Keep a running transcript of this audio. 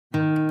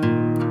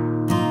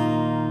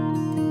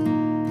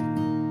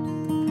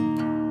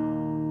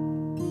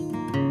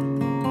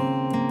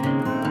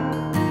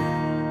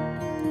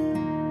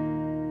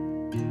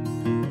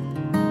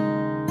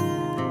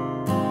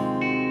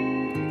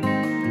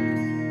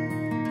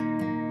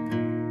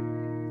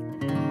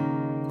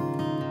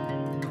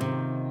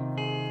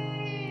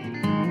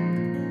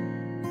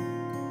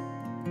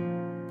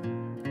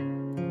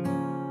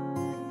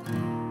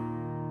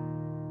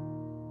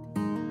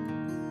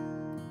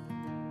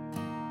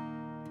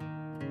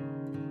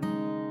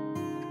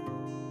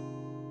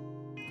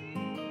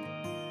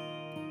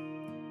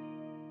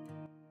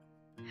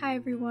Hi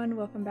everyone,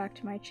 welcome back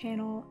to my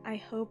channel. I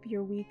hope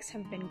your weeks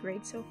have been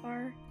great so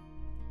far.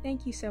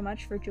 Thank you so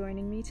much for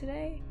joining me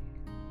today.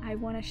 I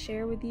want to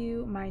share with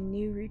you my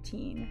new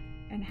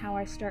routine and how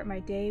I start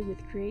my day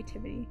with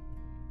creativity.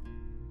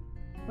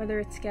 Whether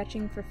it's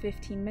sketching for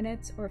 15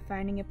 minutes or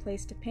finding a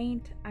place to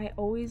paint, I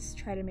always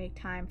try to make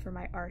time for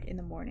my art in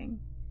the morning.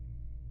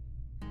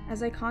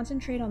 As I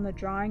concentrate on the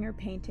drawing or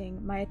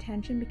painting, my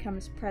attention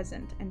becomes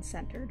present and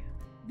centered.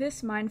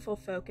 This mindful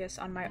focus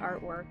on my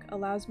artwork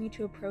allows me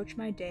to approach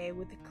my day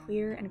with a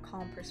clear and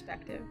calm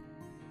perspective.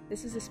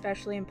 This is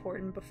especially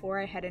important before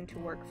I head into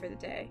work for the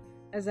day,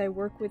 as I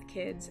work with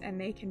kids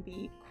and they can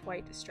be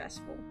quite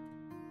stressful.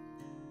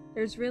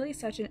 There's really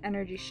such an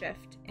energy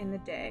shift in the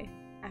day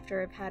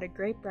after I've had a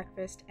great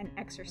breakfast and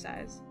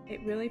exercise.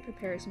 It really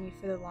prepares me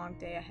for the long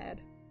day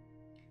ahead.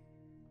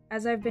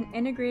 As I've been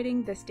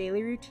integrating this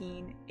daily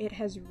routine, it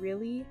has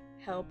really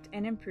helped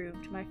and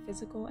improved my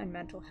physical and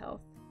mental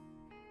health.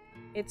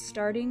 It's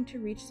starting to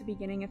reach the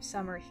beginning of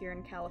summer here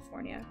in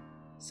California,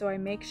 so I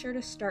make sure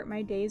to start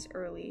my days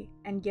early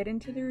and get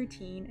into the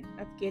routine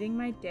of getting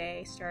my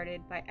day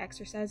started by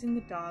exercising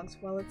the dogs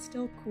while it's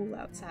still cool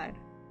outside.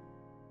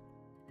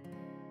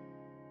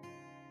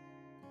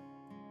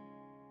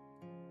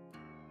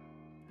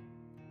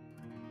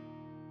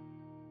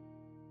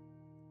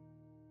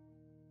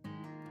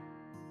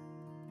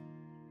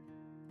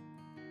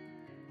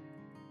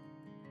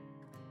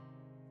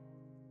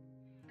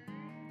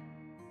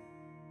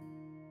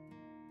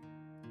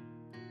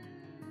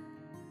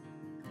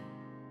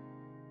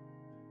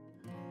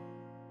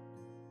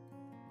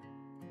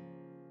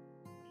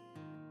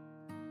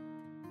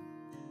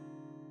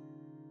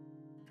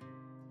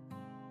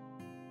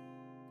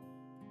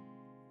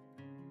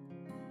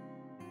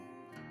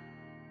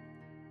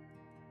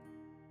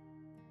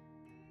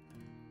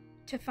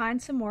 To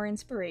find some more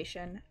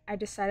inspiration, I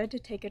decided to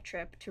take a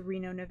trip to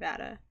Reno,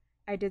 Nevada.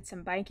 I did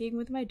some biking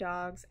with my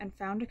dogs and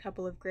found a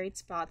couple of great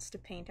spots to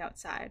paint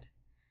outside.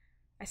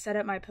 I set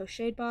up my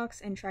pochade box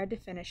and tried to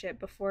finish it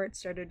before it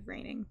started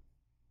raining.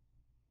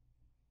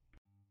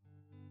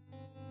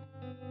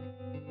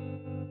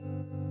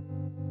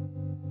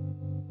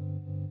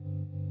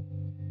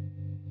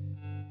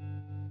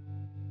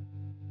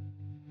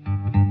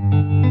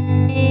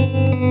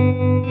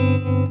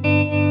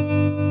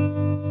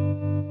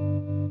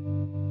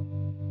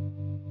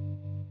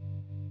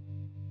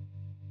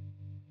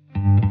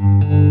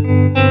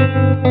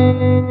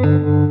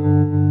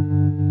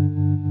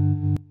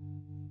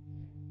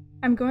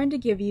 I'm going to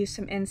give you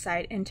some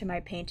insight into my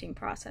painting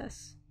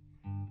process.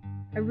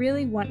 I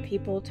really want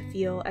people to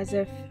feel as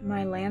if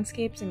my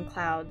landscapes and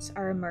clouds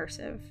are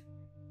immersive,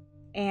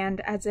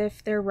 and as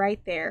if they're right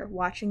there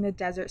watching the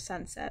desert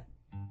sunset.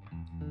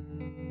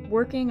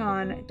 Working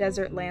on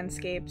desert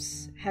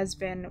landscapes has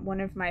been one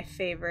of my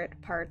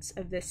favorite parts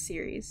of this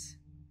series.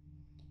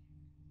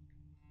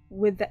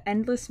 With the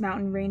endless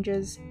mountain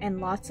ranges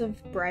and lots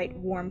of bright,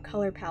 warm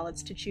color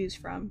palettes to choose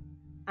from,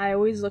 I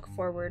always look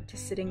forward to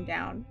sitting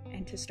down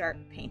and to start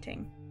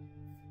painting.